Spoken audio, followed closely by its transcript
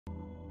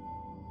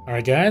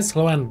Alright guys,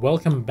 hello and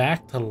welcome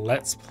back to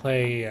Let's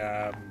Play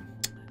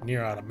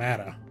NieR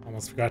Automata.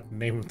 Almost forgot the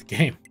name of the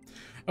game.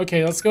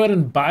 Okay, let's go ahead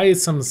and buy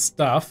some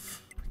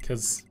stuff,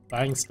 because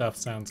buying stuff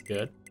sounds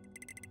good.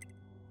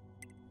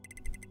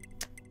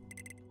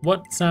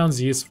 What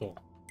sounds useful?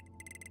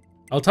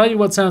 I'll tell you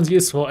what sounds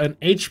useful. An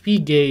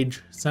HP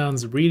gauge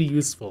sounds really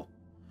useful.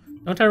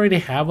 Don't I already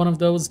have one of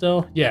those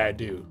though? Yeah, I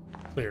do,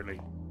 clearly.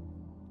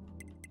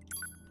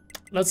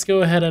 Let's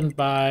go ahead and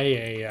buy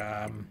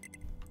a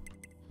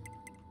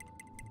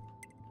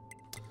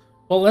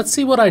well, let's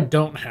see what I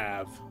don't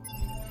have.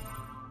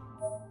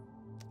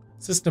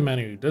 System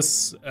menu. The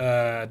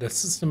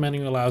system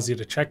menu allows you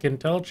to check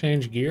intel,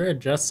 change gear,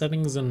 adjust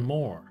settings, and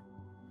more.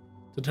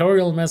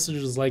 Tutorial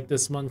messages like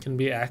this one can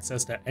be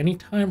accessed at any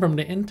time from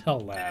the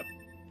Intel lab.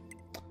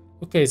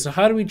 Okay, so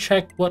how do we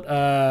check what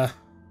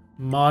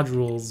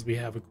modules we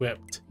have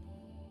equipped?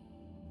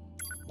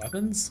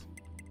 Weapons?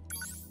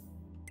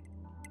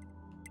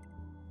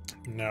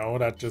 No,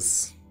 that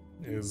just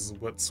is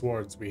what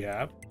swords we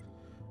have.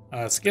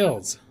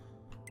 Skills.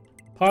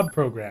 Pod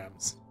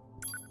programs.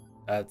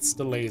 That's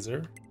the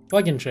laser.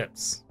 Plug-in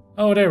chips.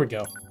 Oh, there we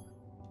go.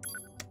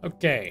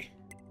 Okay.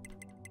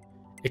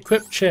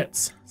 Equip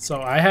chips.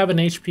 So I have an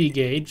HP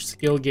gauge,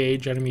 skill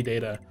gauge, enemy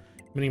data,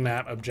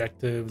 minimap,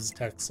 objectives,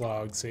 text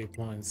log, save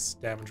points,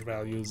 damage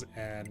values,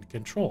 and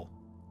control.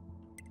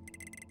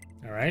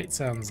 Alright,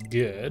 sounds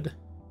good.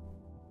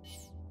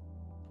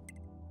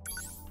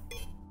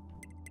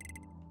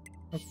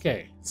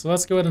 Okay, so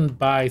let's go ahead and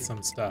buy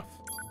some stuff.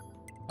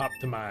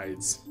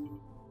 Optimize.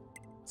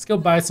 Let's go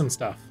buy some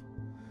stuff.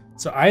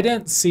 So I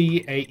didn't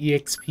see a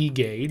EXP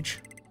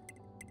gauge.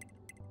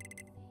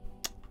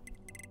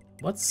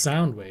 What's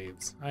sound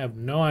waves? I have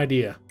no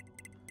idea.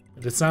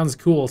 But it sounds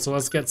cool, so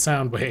let's get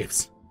sound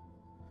waves.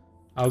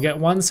 I'll get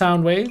one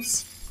sound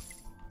waves.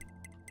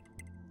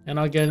 And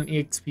I'll get an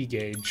EXP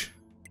gauge.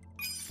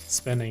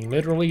 Spending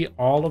literally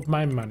all of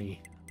my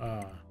money.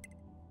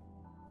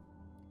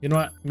 You know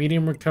what?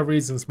 Medium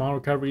recoveries and small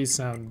recoveries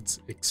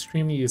sounds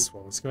extremely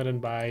useful. Let's go ahead and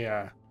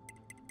buy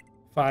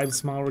 5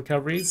 small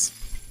recoveries.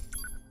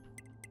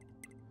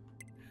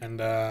 And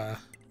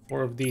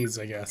 4 of these,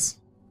 I guess.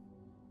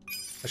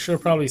 I should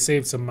have probably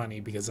saved some money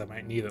because I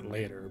might need it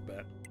later,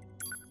 but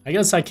I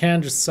guess I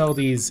can just sell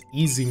these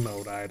easy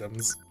mode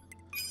items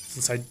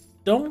since I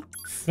don't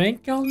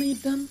think I'll need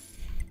them.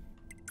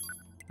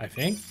 I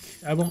think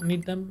I won't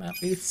need them at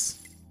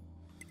least.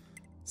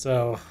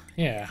 So,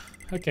 yeah,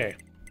 okay.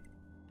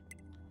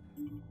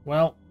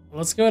 Well,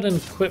 let's go ahead and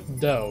equip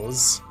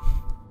those.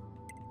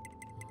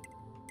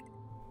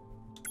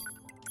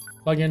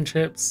 Plug-in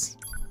chips.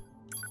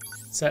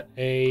 Set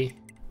A.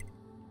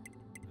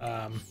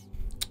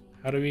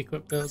 How do we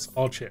equip those?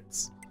 All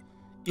chips.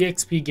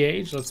 EXP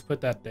gauge, let's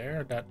put that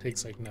there. That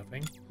takes like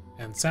nothing.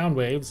 And sound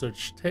waves,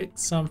 which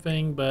takes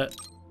something, but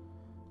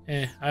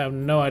I have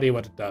no idea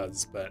what it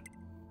does, but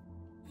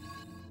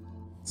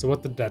so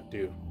what did that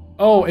do?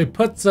 Oh, it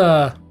puts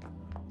a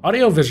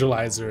audio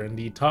visualizer in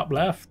the top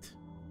left.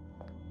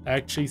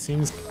 Actually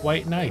seems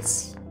quite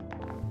nice.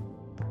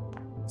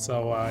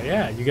 So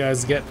yeah, you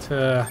guys get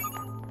to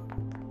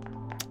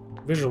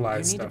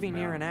visualize stuff. You need to be now.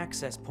 near an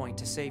access point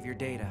to save your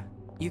data.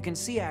 You can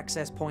see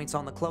access points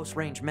on the close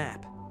range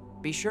map.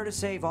 Be sure to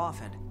save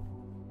often.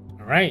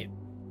 Alright.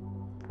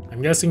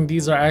 I'm guessing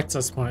these are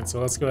access points,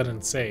 so let's go ahead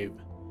and save.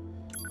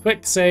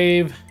 Quick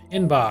save,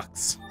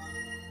 inbox.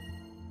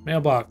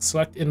 Mailbox,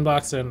 select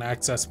inbox and an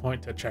access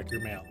point to check your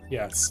mail.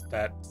 Yes,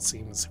 that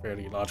seems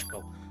fairly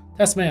logical.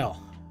 Test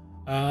mail.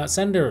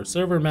 Sender,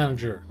 server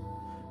manager.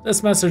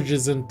 This message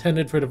is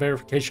intended for the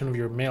verification of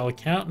your mail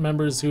account.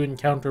 Members who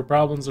encounter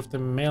problems with the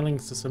mailing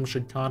system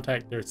should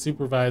contact their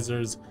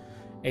supervisors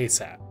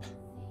ASAP.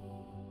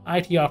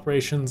 IT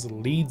operations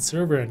lead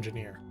server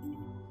engineer.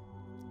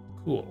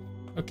 Cool.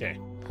 Okay,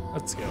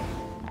 let's go.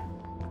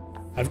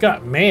 I've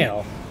got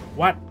mail.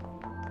 What?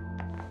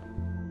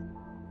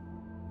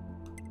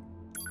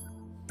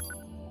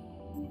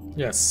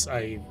 Yes,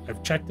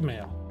 I've checked the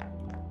mail.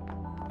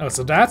 Oh,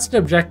 so that's the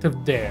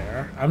objective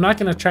there. I'm not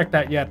going to check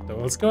that yet, though.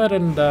 Let's go ahead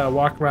and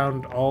walk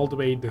around all the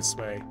way this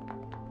way.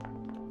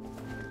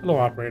 Hello,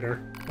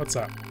 operator. What's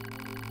up?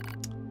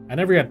 I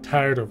never get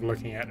tired of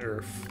looking at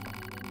Earth.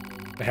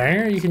 The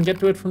hangar? You can get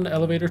to it from the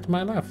elevator to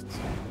my left.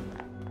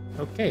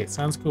 Okay,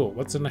 sounds cool.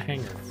 What's in the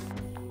hangar?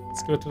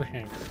 Let's go to the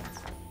hangar.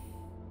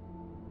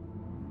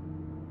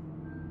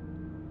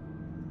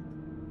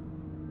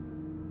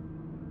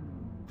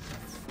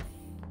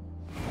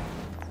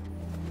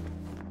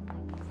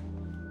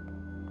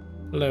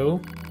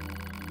 Hello?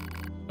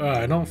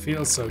 I don't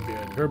feel so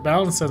good. Her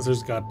balance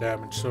sensors got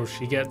damaged, so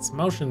she gets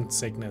motion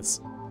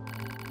sickness.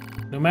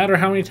 No matter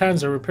how many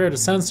times I repair the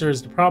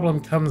sensors, the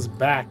problem comes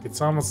back. It's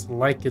almost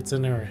like it's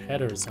in her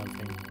head or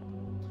something.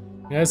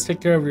 You guys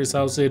take care of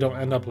yourselves so you don't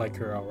end up like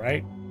her,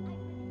 alright?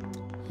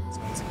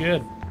 Sounds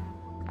good.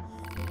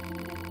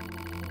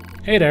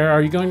 Hey there,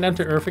 are you going down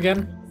to Earth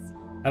again?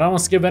 I'd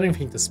almost give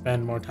anything to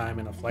spend more time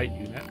in a flight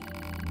unit.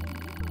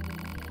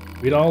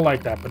 We'd all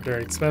like that, but they're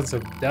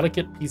expensive,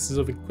 delicate pieces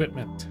of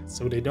equipment,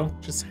 so they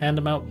don't just hand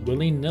them out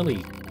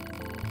willy-nilly.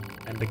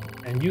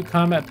 And you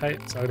combat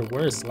types are the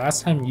worst.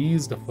 Last time you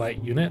used a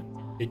flight unit,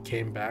 it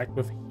came back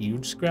with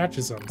huge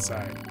scratches on the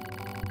side.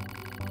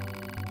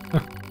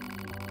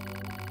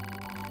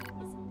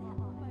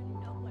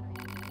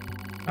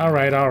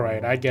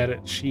 Alright, I get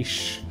it.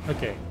 Sheesh.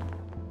 Okay.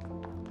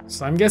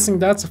 So I'm guessing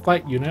that's a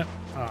flight unit.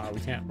 Ah, we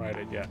can't ride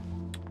it yet.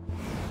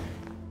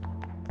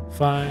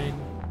 Fine.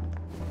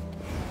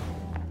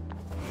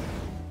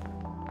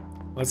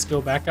 Let's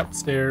go back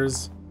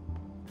upstairs.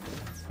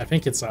 I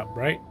think it's up,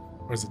 right?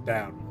 Or is it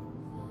down?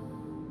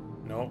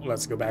 No,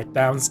 let's go back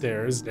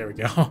downstairs. There we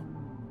go.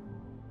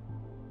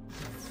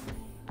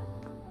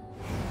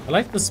 I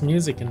like this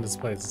music in this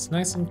place. It's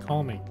nice and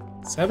calming.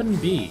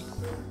 7B.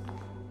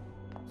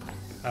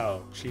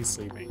 Oh, she's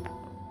sleeping.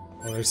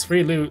 Well, there's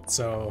free loot,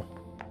 so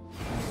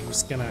I'm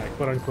just gonna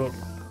quote-unquote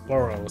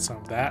borrow some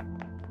of that.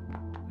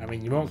 I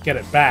mean, you won't get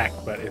it back,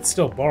 but it's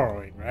still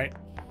borrowing, right?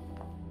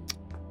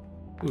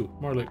 Ooh,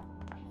 more loot.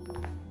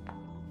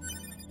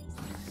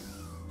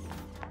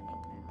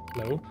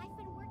 Hello?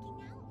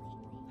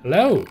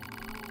 Hello!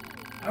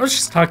 I was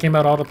just talking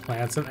about all the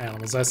plants and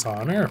animals I saw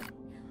on Earth.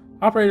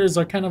 Operators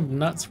are kind of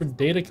nuts for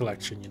data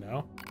collection, you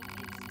know?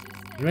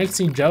 It makes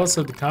me jealous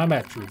of the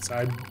combat troops.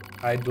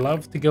 I'd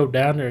love to go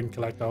down there and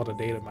collect all the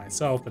data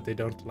myself, but they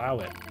don't allow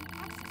it.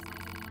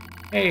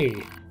 Hey,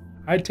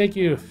 I'd take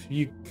you if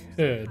you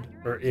could,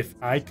 or if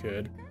I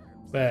could,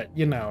 but,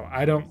 you know,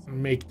 I don't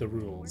make the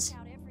rules.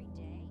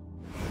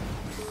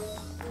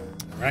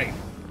 Right.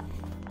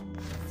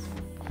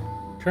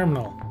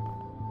 Terminal.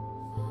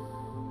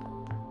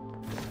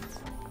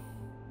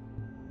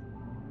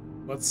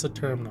 What's the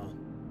terminal?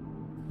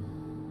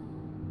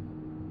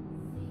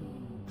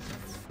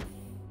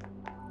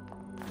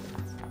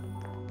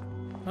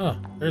 Oh,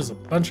 there's a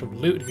bunch of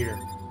loot here.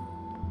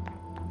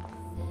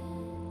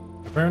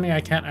 Apparently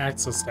I can't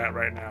access that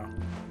right now.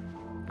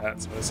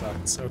 That's what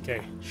sucks.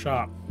 Okay,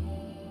 shop.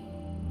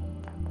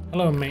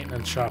 Hello,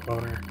 maintenance shop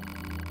owner.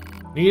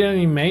 Need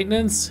any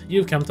maintenance?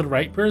 You've come to the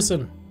right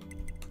person.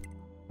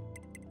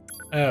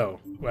 Oh,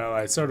 well,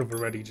 I sort of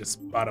already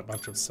just bought a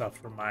bunch of stuff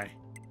from my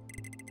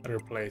other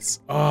place.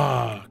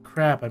 Oh,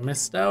 crap, I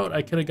missed out.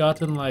 I could have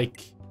gotten,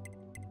 like,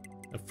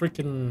 a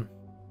freaking...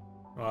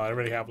 Well, I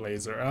already have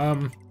laser.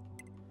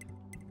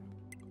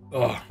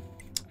 Oh,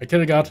 I could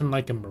have gotten,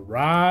 like, a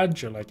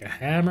Mirage or, like, a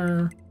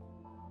hammer.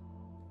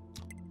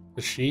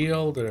 A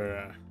shield or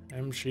a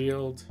M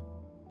shield.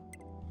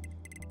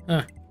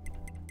 Huh.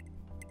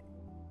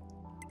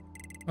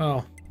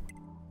 Well...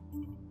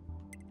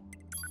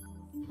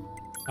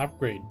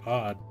 Upgrade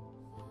pod.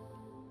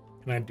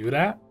 Can I do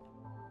that?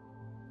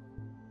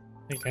 I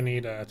think I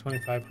need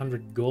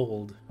 2,500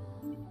 gold,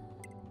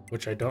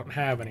 which I don't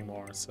have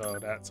anymore, so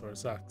that sort of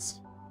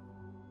sucks.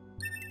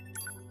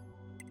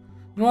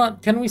 You know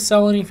what? Can we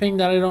sell anything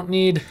that I don't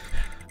need?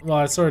 Well,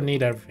 I sort of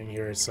need everything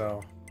here,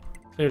 so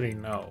clearly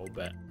no,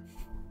 but...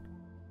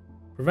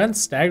 Prevent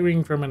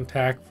staggering from an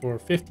attack for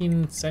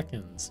 15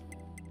 seconds.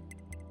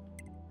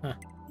 Huh.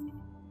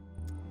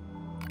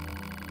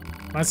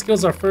 My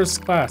skills are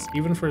first class,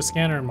 even for a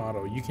scanner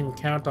model. You can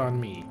count on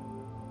me.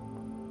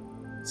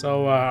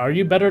 So, are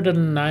you better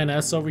than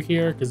 9S over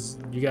here? Because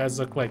you guys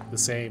look like the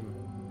same,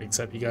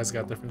 except you guys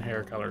got different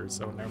hair colors,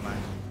 so never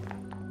mind.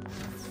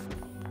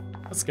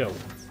 Let's go.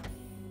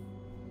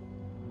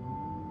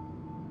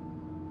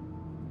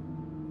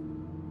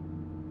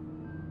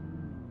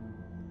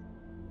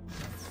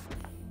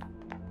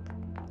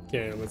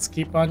 Okay, let's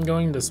keep on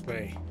going this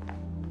way.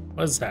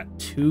 What is that?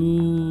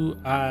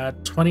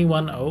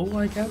 210,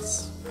 I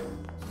guess?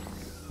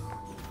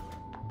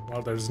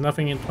 Well, there's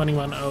nothing in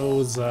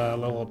 210's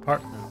little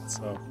apartment,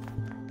 so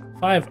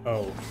 50.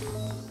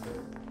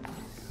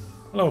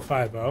 Hello,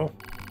 50.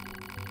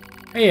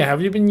 Hey,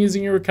 have you been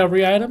using your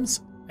recovery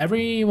items?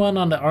 Everyone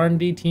on the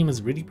R&D team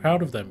is really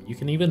proud of them. You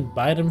can even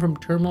buy them from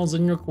terminals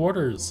in your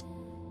quarters.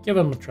 Give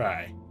them a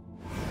try.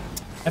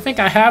 I think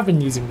I have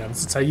been using them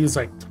since I used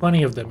like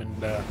 20 of them in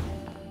the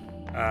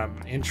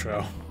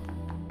intro.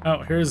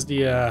 Oh, here's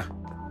the,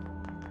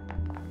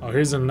 oh,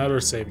 here's another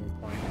saving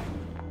point.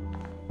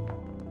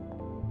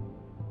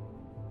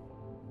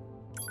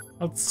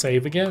 Let's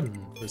save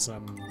again for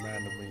some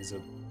random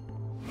reason.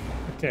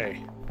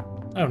 Okay.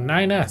 Oh,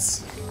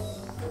 9S.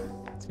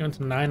 Let's go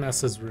into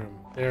 9S's room.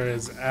 There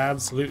is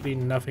absolutely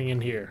nothing in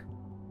here.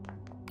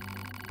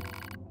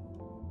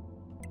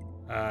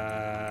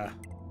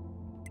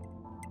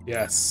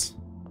 Yes.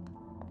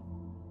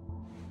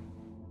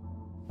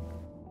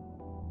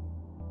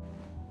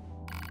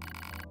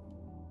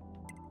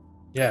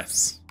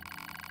 Yes.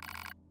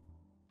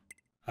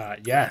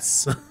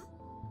 Yes.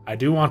 I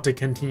do want to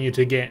continue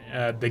to get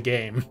the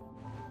game.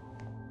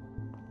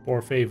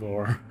 Por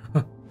favor.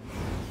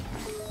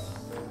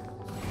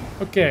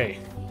 Okay.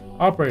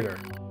 Operator.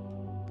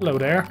 Hello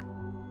there.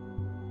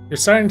 You're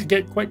starting to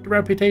get quite the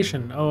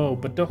reputation. Oh,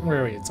 but don't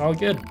worry, it's all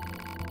good.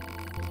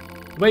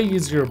 The way you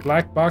used your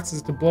black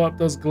boxes to blow up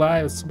those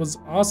Goliaths was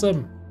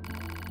awesome.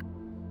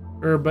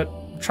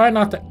 But try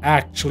not to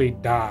actually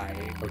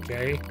die,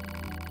 okay?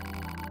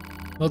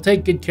 We'll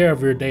take good care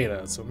of your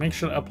data, so make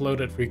sure to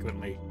upload it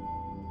frequently.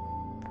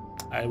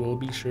 I will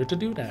be sure to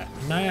do that.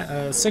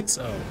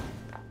 6-0.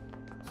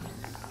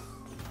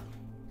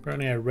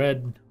 Apparently I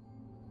read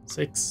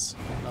 6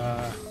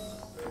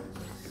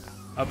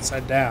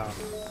 upside down.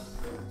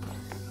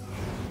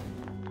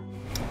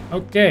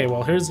 Okay,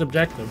 well here's the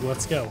objective.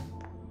 Let's go.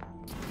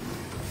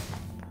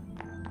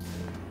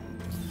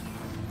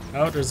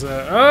 Oh, there's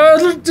a...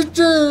 Oh,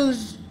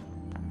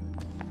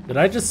 did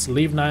I just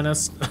leave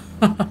Ninus?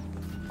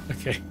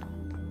 Okay.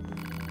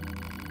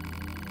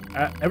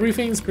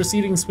 Everything's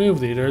proceeding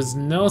smoothly. There's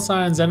no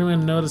signs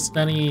anyone noticed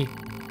any...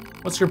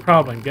 What's your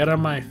problem? Get out of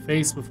my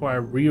face before I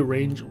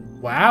rearrange...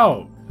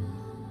 Wow!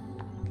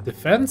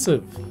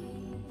 Defensive.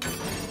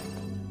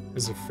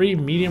 There's a free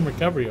medium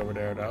recovery over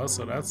there though,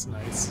 so that's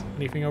nice.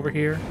 Anything over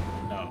here?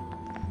 No.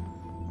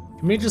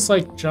 Can we just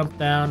like jump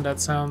down? That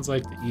sounds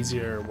like the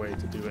easier way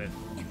to do it.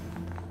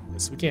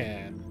 Yes, we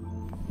can.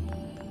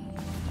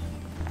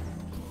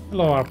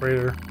 Hello,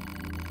 operator.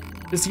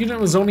 This unit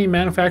was only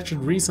manufactured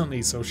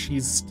recently, so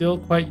she's still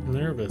quite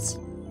nervous.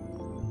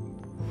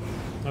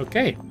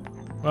 Okay.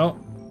 Well.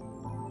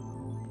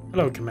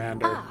 Hello,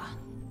 Commander. Ah,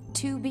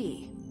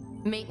 2B.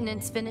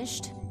 Maintenance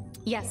finished?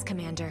 Yes,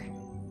 Commander.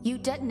 You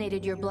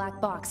detonated your black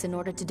box in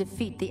order to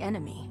defeat the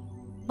enemy.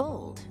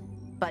 Bold,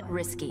 but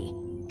risky.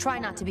 Try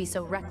not to be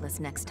so reckless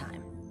next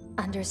time.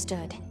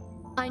 Understood.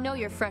 I know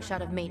you're fresh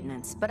out of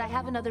maintenance, but I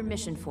have another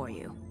mission for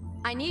you.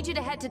 I need you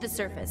to head to the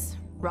surface,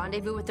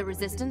 rendezvous with the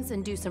Resistance,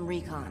 and do some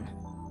recon.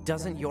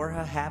 Doesn't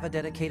Yorha have a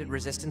dedicated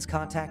Resistance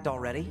contact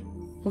already?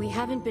 We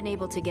haven't been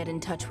able to get in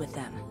touch with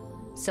them,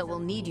 so we'll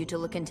need you to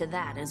look into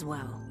that as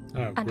well.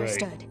 Oh, great.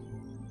 Understood.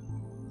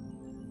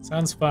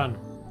 Sounds fun.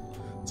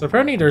 So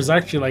apparently there's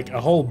actually like a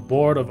whole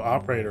board of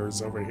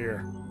operators over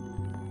here.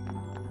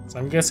 So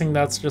I'm guessing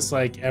that's just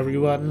like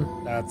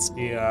everyone that's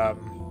the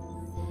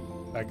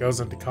that goes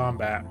into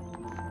combat.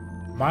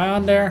 Am I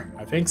on there?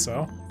 I think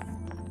so.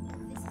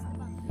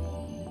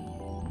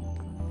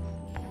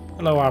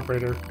 Hello,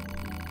 operator.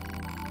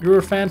 You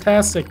were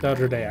fantastic the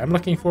other day. I'm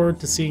looking forward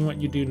to seeing what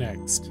you do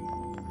next.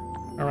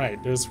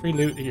 Alright, there's free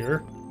loot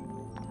here.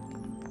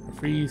 A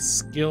free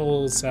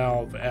skill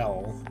salve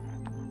L.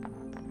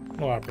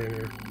 Hello,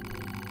 operator.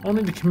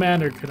 Only the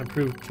commander can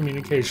approve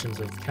communications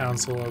with the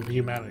Council of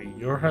Humanity.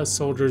 Yorha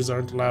soldiers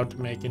aren't allowed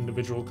to make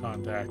individual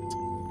contact.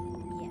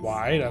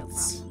 Why?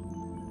 That's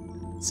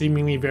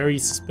seemingly very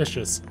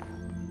suspicious.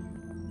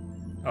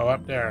 Oh,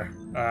 up there.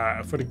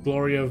 For the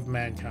glory of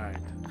mankind.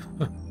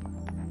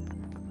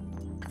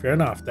 Fair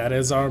enough, that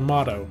is our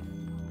motto.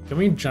 Can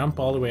we jump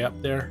all the way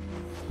up there?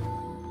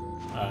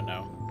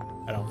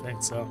 No. I don't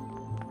think so.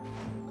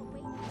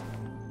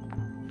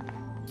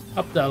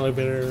 Up the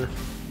elevator.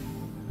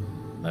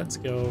 Let's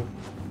go.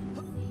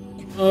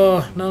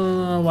 Oh,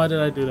 no, why did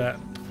I do that?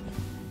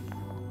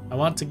 I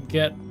want to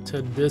get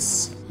to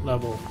this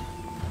level.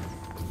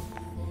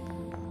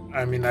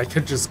 I mean, I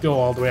could just go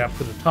all the way up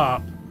to the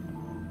top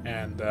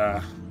and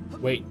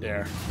wait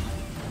there.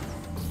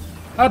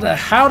 How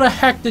the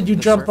heck did you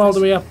jump all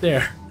the way up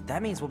there?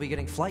 That means we'll be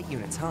getting flight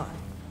units, huh?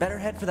 Better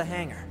head for the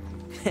hangar.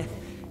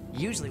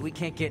 Usually we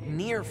can't get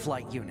near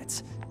flight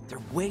units. They're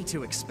way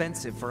too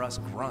expensive for us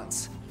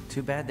grunts.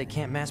 Too bad they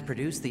can't mass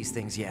produce these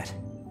things yet.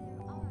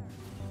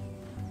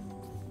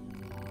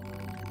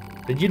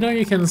 Did you know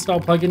you can install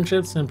plug-in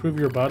chips to improve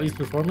your body's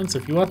performance?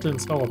 If you want to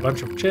install a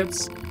bunch of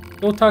chips,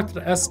 go talk to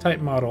the S-type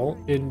model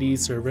in the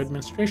server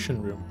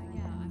administration room.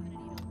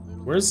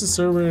 Where's the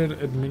server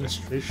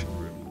administration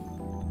room?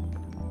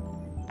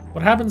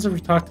 What happens if we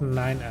talk to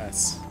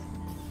 9S?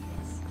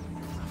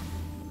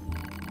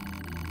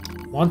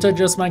 Want to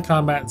adjust my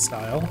combat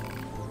style?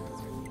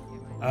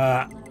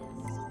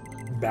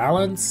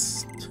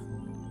 Balanced,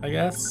 I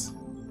guess?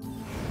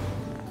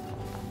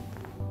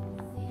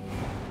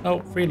 Oh,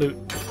 free loot.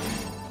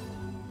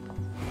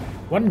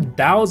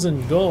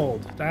 1,000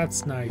 gold.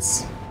 That's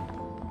nice.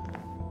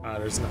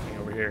 There's nothing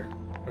over here.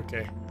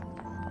 Okay.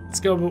 Let's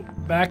go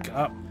back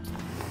up.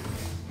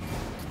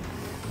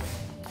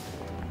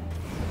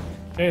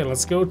 Okay,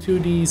 let's go to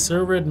the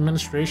server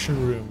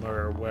administration room,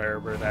 or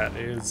wherever that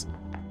is.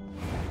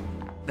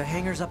 The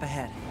hangar's up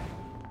ahead.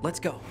 Let's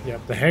go.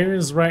 Yep, the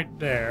hangar's right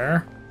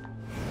there.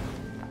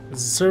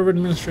 Is the server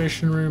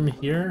administration room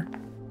here?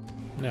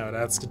 No,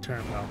 that's the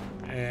terminal.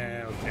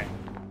 Okay.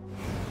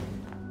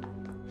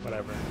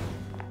 Whatever.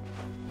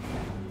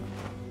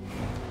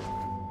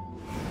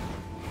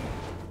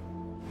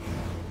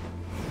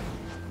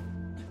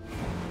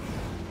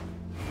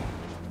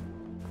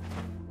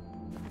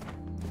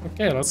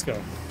 Okay, let's go.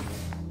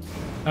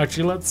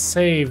 Actually, let's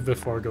save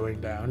before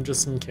going down,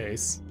 just in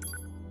case.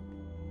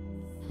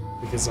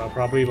 Because I'll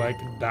probably, like,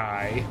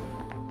 die.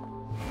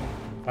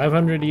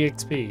 500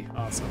 EXP.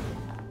 Awesome.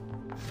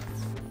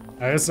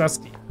 I guess that's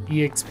the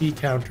EXP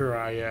counter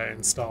I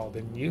installed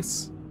in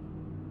use.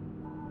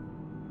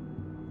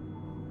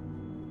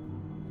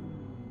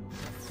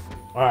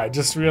 I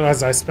just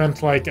realized I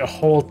spent, like, a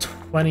whole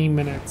 20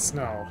 minutes,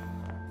 no,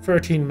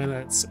 13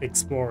 minutes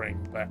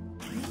exploring, but...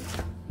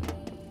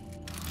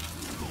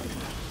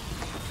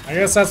 I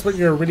guess that's what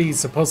you're really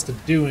supposed to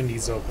do in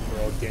these open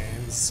world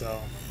games,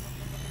 so...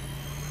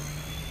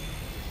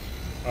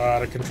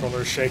 The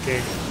controller's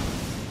shaking.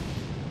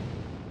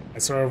 I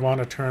sort of want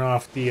to turn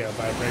off the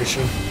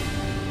vibration.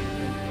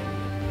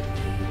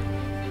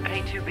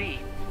 Hey, 2B.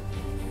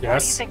 Yes? Why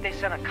do you think they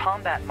sent a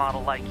combat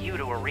model like you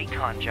to a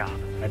recon job?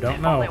 I don't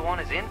If know. all they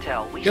want is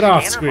intel, we Get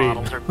off scanner screen.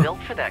 models are built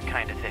for that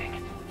kind of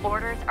thing.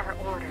 Orders are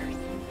orders.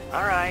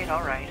 All right,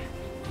 all right.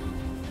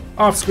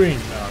 Off screen.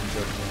 No, I'm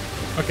joking.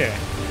 Okay.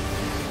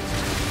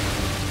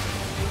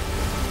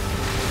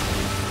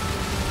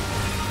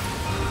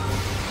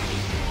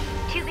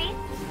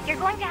 You're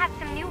going to have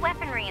some new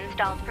weaponry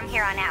installed from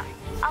here on out.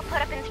 I'll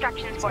put up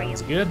instructions for you.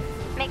 Sounds good.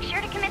 Make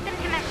sure to commit them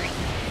to memory.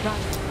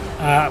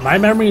 My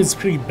memory is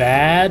pretty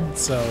bad,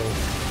 so...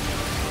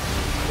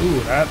 Ooh,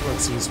 that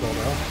looks useful,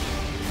 though.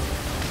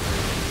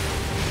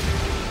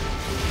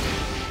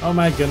 Oh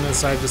my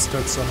goodness, I just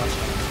took so much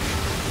damage.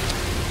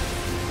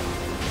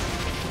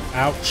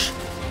 Ouch.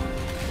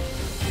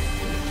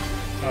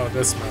 Oh,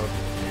 this mode.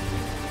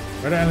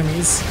 Where are the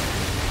enemies?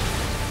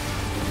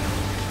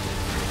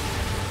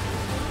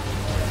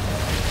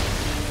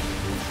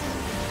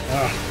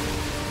 Ugh.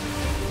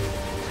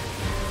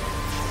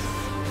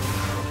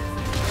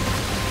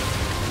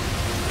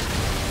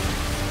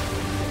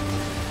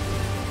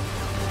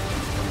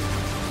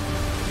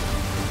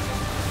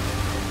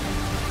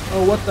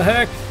 Oh, what the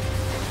heck?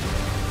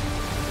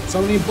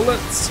 So many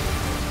bullets.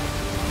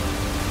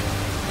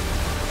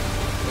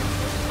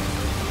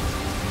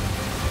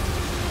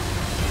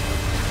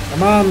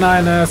 Come on,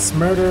 9S,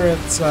 murder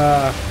its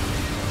gun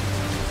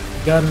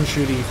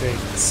shooty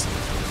things.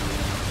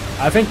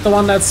 I think the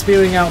one that's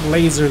spewing out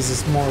lasers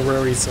is more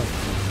worrisome.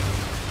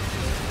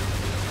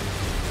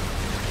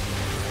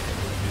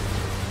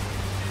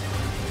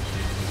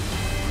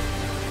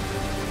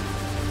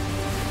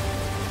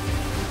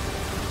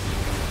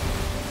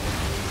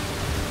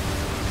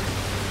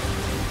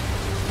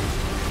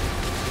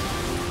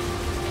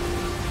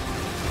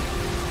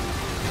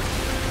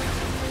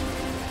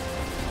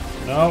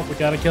 No, we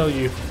gotta kill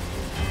you.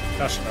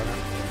 Gosh darn it.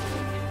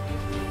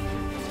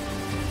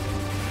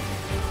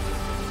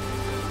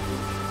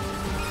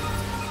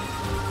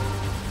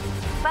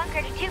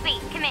 Bunker to 2B,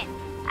 come in.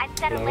 I've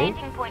set Hello? a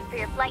landing point for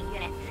your flight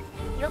units.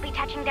 You'll be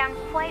touching down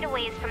quite a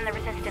ways from the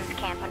resistance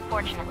camp,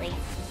 unfortunately.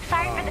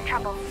 Sorry for the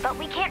trouble, but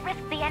we can't risk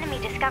the enemy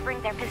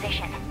discovering their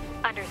position.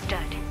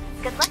 Understood.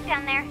 Good luck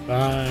down there.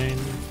 Fine.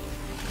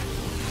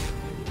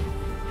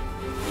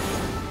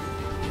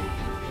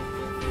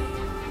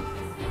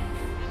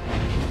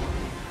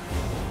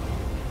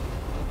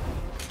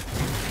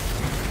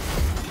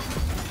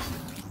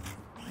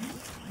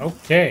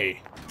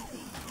 Okay.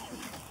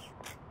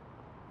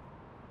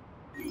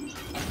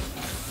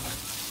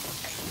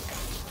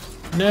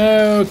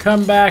 No,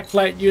 come back,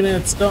 flight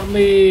units, don't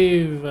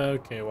leave.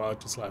 Okay, well,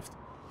 it just left.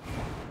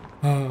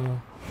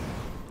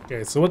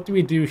 Okay, so what do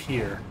we do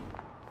here?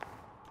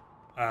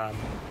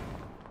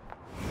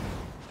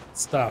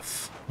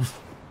 Stuff.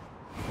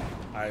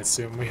 I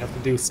assume we have to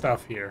do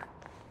stuff here.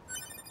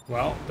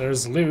 Well,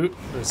 there's loot.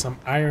 There's some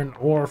iron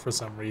ore for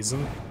some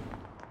reason.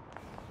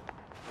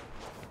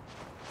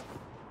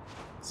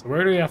 So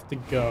where do we have to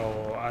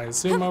go? I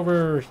assume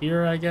over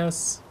here, I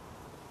guess?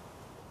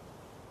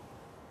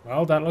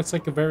 Well, that looks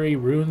like a very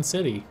ruined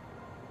city.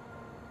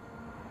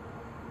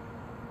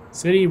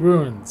 City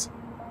ruins.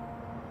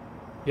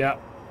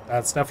 Yep,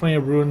 that's definitely a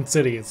ruined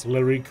city. It's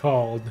literally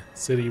called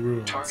City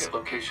Ruins. Target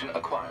location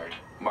acquired.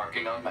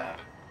 Marking on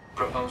map.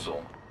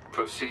 Proposal.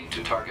 Proceed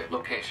to target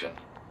location.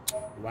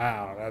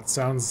 Wow, that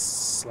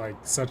sounds like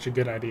such a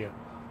good idea.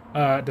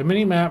 The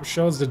mini-map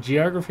shows the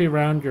geography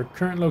around your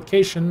current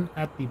location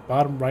at the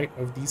bottom right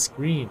of the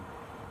screen.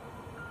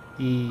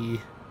 The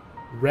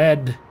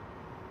red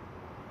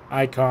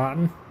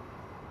icon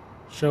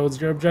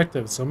shows your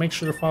objective, so make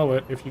sure to follow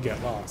it if you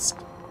get lost.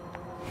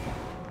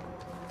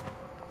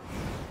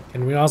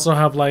 Can we also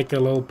have like a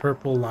little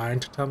purple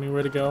line to tell me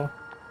where to go?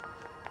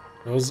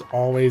 Those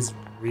always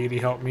really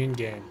help me in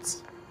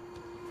games.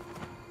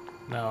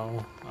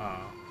 No.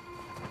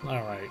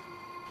 Alright.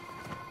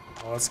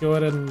 Well, let's go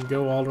ahead and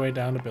go all the way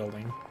down the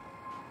building.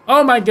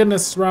 Oh my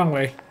goodness, wrong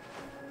way.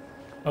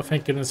 Oh,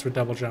 thank goodness for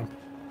double jump.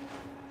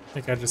 I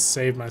think I just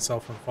saved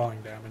myself from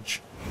falling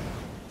damage.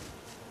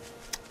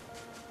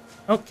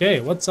 Okay,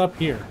 what's up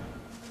here?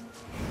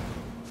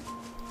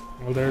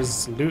 Well,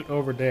 there's loot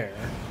over there.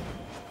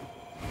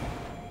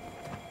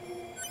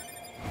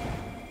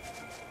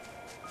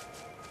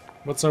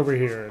 What's over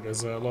here?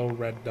 There's a little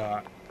red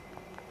dot.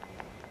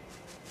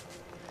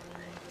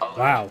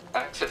 Wow.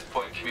 Access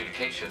point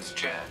communications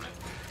jammed.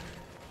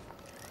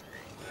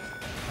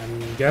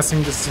 I'm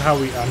guessing this is how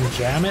we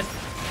unjam it?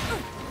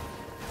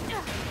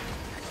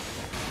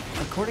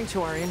 According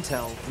to our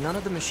intel, none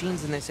of the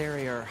machines in this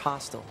area are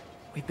hostile.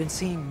 We've been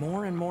seeing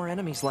more and more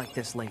enemies like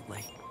this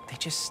lately. They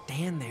just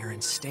stand there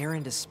and stare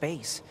into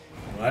space.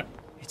 What?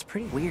 It's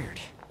pretty weird.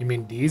 You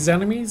mean these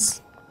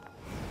enemies?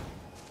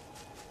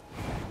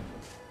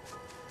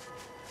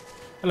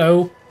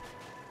 Hello.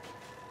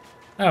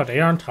 Oh, they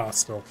aren't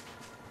hostile.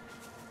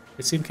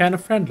 They seem kind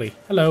of friendly.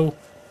 Hello.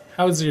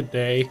 How's your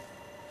day?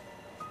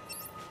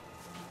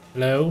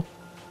 Hello?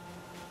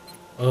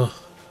 Ugh.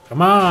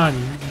 Come on,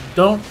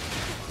 don't...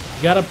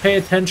 You gotta pay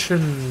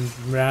attention,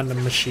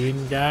 random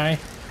machine guy.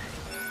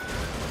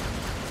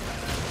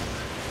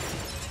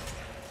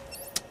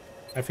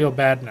 I feel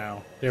bad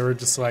now. They were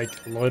just like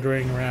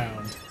loitering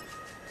around.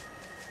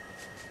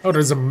 Oh,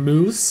 there's a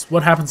moose?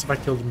 What happens if I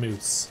kill the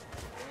moose?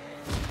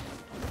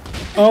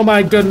 Oh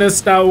my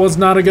goodness, that was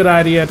not a good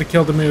idea to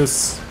kill the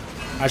moose.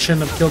 I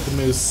shouldn't have killed the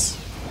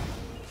moose.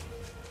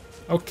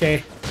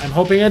 Okay, I'm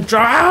hoping it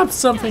drops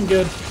something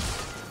good.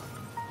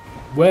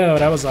 Whoa,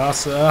 that was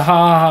awesome.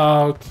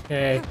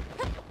 Okay.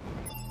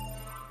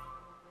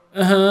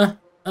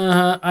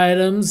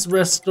 Items,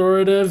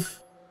 restorative,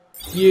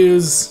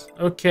 use.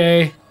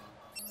 Okay.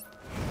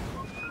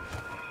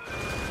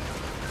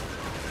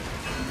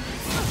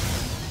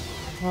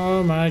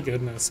 Oh my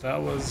goodness,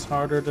 that was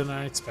harder than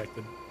I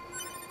expected.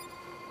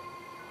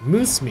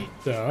 Moose meat,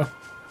 though.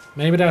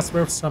 Maybe that's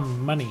worth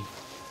some money.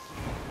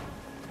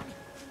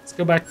 Let's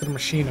go back to the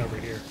machine over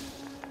here.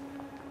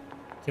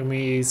 Can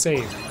we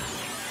save?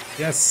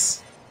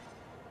 Yes.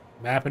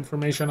 Map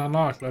information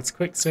unlocked. Let's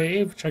quick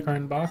save. Check our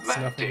inbox.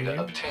 Map Nothing data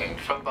new. obtained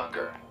from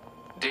bunker.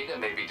 Data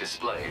may be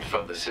displayed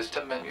from the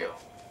system menu.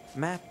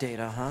 Map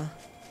data, huh?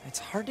 It's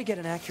hard to get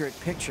an accurate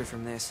picture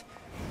from this.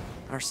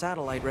 Our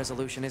satellite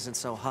resolution isn't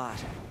so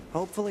hot.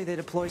 Hopefully they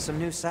deploy some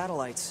new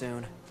satellites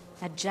soon.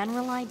 A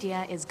general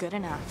idea is good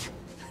enough.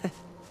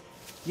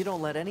 You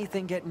don't let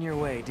anything get in your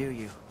way, do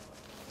you?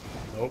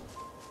 Nope.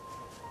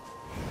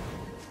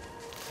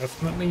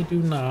 Definitely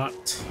do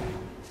not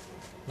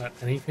let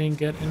anything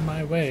get in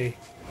my way.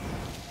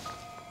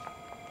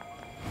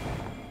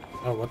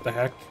 Oh, what the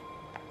heck?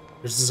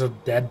 There's just a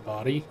dead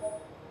body.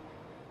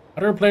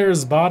 Other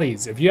players'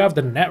 bodies. If you have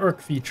the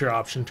network feature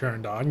option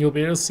turned on, you'll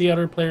be able to see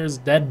other players'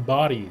 dead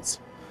bodies.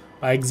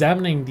 By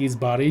examining these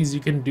bodies,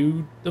 you can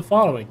do the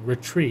following.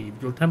 Retrieve.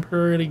 You'll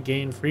temporarily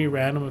gain free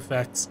random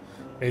effects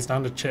based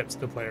on the chips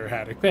the player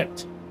had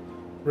equipped.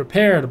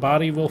 Repair. The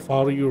body will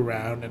follow you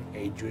around and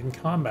aid you in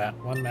combat.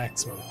 1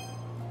 maximum.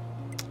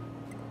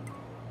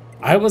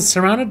 I was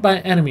surrounded by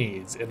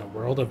enemies in a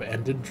world of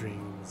ended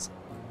dreams.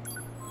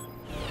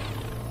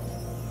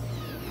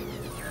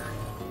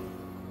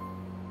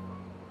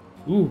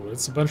 Ooh,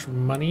 it's a bunch of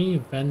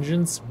money,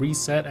 vengeance,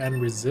 reset,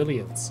 and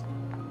resilience.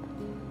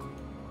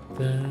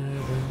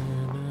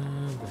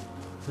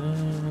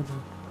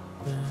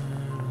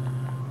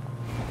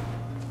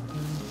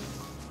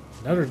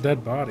 Another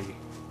dead body.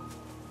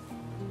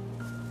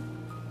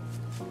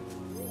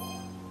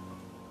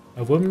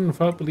 A woman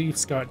without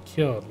beliefs got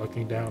killed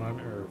looking down on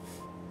Earth.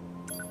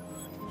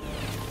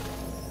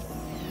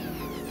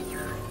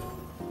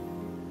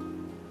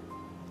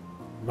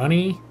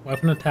 Money,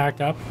 weapon attack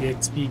up,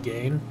 EXP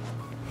gain.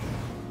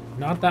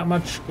 Not that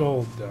much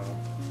gold though.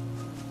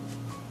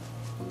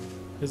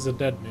 This is a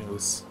dead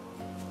moose.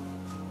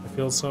 I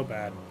feel so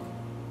bad.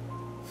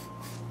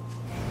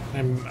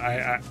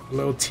 A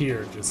little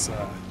tear just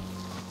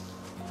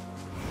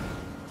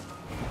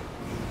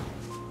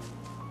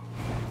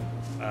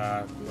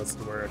what's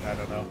the word? I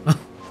don't know.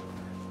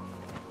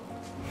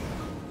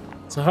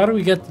 So how do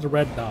we get to the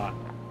red dot?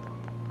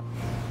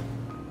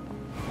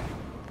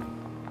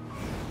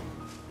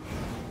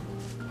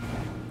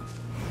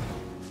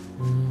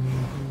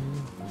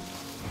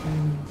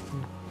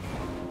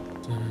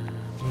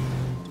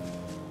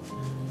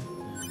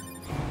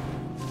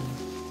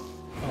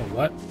 Oh,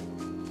 what?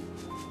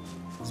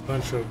 There's a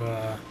bunch of,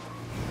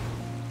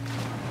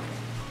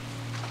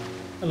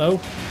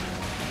 hello?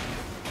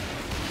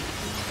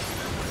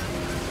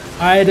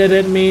 I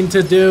didn't mean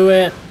to do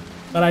it,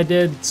 but I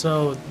did,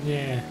 so,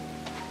 yeah.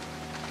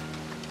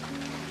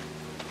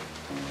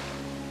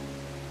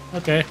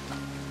 Okay.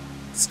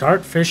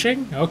 Start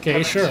fishing?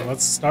 Okay, sure,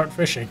 let's start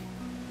fishing.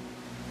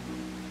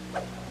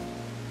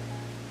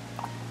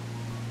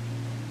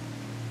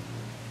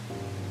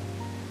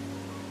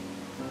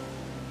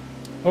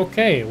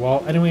 Okay,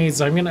 well,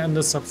 anyways, I'm gonna end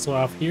this episode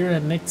off here,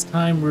 and next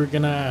time we're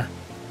gonna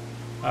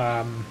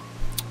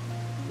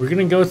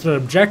go to the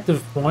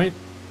objective point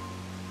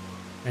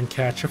and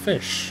catch a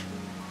fish.